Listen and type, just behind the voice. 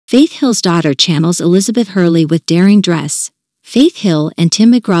Faith Hill's daughter channels Elizabeth Hurley with daring dress. Faith Hill and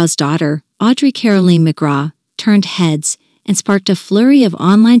Tim McGraw's daughter, Audrey Caroline McGraw, turned heads and sparked a flurry of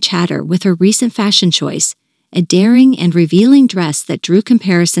online chatter with her recent fashion choice, a daring and revealing dress that drew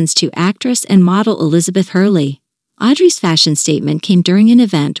comparisons to actress and model Elizabeth Hurley. Audrey's fashion statement came during an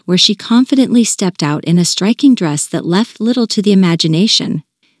event where she confidently stepped out in a striking dress that left little to the imagination.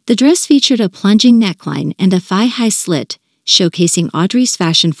 The dress featured a plunging neckline and a thigh-high slit, showcasing Audrey's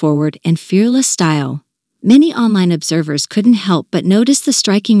fashion-forward and fearless style. Many online observers couldn't help but notice the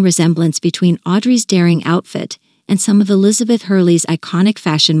striking resemblance between Audrey's daring outfit and some of Elizabeth Hurley's iconic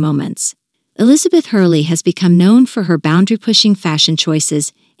fashion moments. Elizabeth Hurley has become known for her boundary-pushing fashion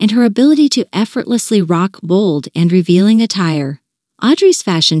choices and her ability to effortlessly rock bold and revealing attire. Audrey's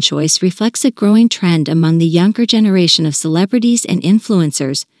fashion choice reflects a growing trend among the younger generation of celebrities and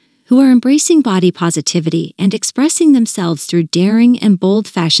influencers who are embracing body positivity and expressing themselves through daring and bold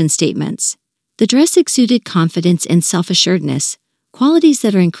fashion statements. The dress exuded confidence and self-assuredness, qualities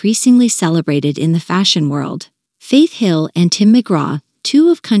that are increasingly celebrated in the fashion world. Faith Hill and Tim McGraw, two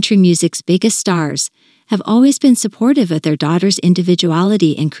of country music's biggest stars, have always been supportive of their daughter's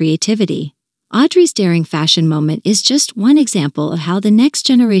individuality and creativity. Audrey's daring fashion moment is just one example of how the next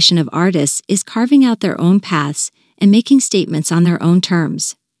generation of artists is carving out their own paths and making statements on their own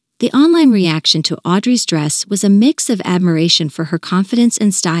terms. The online reaction to Audrey's dress was a mix of admiration for her confidence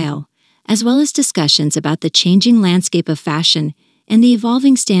and style, as well as discussions about the changing landscape of fashion and the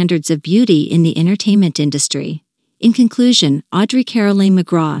evolving standards of beauty in the entertainment industry. In conclusion, Audrey Caroline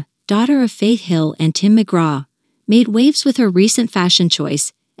McGraw, daughter of Faith Hill and Tim McGraw, made waves with her recent fashion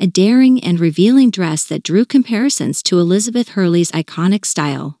choice, a daring and revealing dress that drew comparisons to Elizabeth Hurley's iconic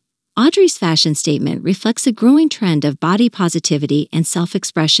style. Audrey's fashion statement reflects a growing trend of body positivity and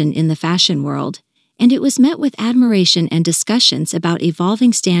self-expression in the fashion world, and it was met with admiration and discussions about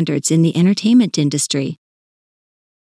evolving standards in the entertainment industry.